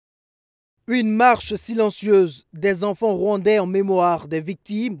Une marche silencieuse des enfants rwandais en mémoire des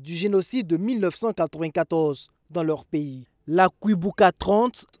victimes du génocide de 1994 dans leur pays. La Kwibuka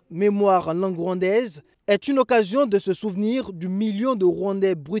 30, mémoire en langue rwandaise, est une occasion de se souvenir du million de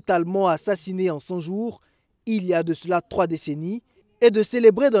Rwandais brutalement assassinés en 100 jours, il y a de cela 3 décennies, et de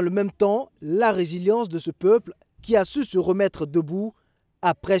célébrer dans le même temps la résilience de ce peuple qui a su se remettre debout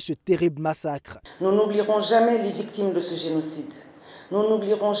après ce terrible massacre. Nous n'oublierons jamais les victimes de ce génocide. Nous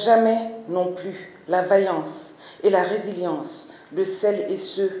n'oublierons jamais non plus la vaillance et la résilience de celles et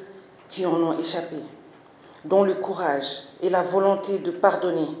ceux qui en ont échappé, dont le courage et la volonté de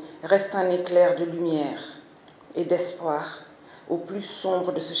pardonner restent un éclair de lumière et d'espoir au plus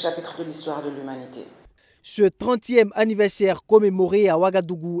sombre de ce chapitre de l'histoire de l'humanité. Ce 30e anniversaire commémoré à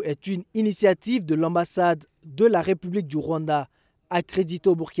Ouagadougou est une initiative de l'ambassade de la République du Rwanda, accréditée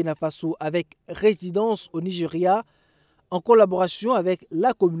au Burkina Faso avec résidence au Nigeria, en collaboration avec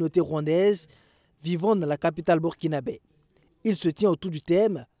la communauté rwandaise vivant dans la capitale burkinabé. Il se tient autour du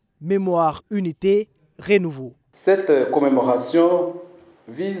thème « Mémoire, unité, renouveau ». Cette commémoration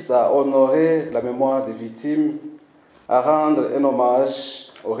vise à honorer la mémoire des victimes, à rendre un hommage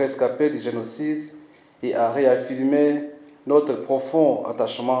aux rescapés du génocide et à réaffirmer notre profond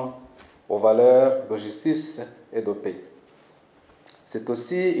attachement aux valeurs de justice et de paix. C'est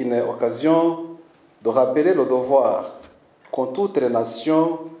aussi une occasion de rappeler le devoir qu'ont toutes les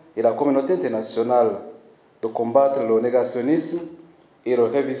nations et la communauté internationale de combattre le négationnisme et le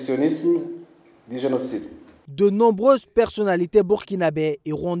révisionnisme du génocide. De nombreuses personnalités burkinabées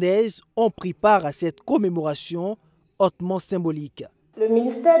et rwandaises ont pris part à cette commémoration hautement symbolique. Le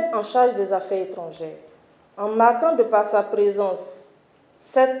ministère en charge des Affaires étrangères, en marquant de par sa présence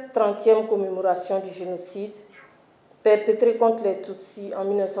cette 30e commémoration du génocide perpétré contre les Tutsis en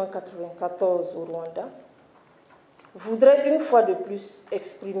 1994 au Rwanda, voudrait une fois de plus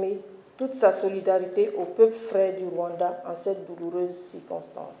exprimer toute sa solidarité au peuple frère du Rwanda en cette douloureuse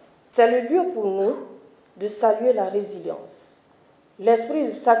circonstance. C'est le lieu pour nous de saluer la résilience, l'esprit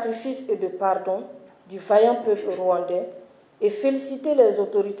de sacrifice et de pardon du vaillant peuple rwandais et féliciter les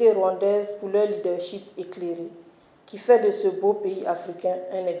autorités rwandaises pour leur leadership éclairé qui fait de ce beau pays africain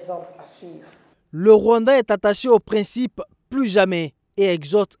un exemple à suivre. Le Rwanda est attaché au principe plus jamais et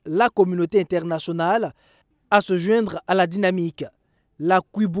exhorte la communauté internationale à se joindre à la dynamique. La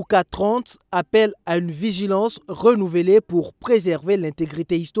Kwibuka 30 appelle à une vigilance renouvelée pour préserver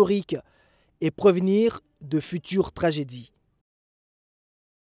l'intégrité historique et prévenir de futures tragédies.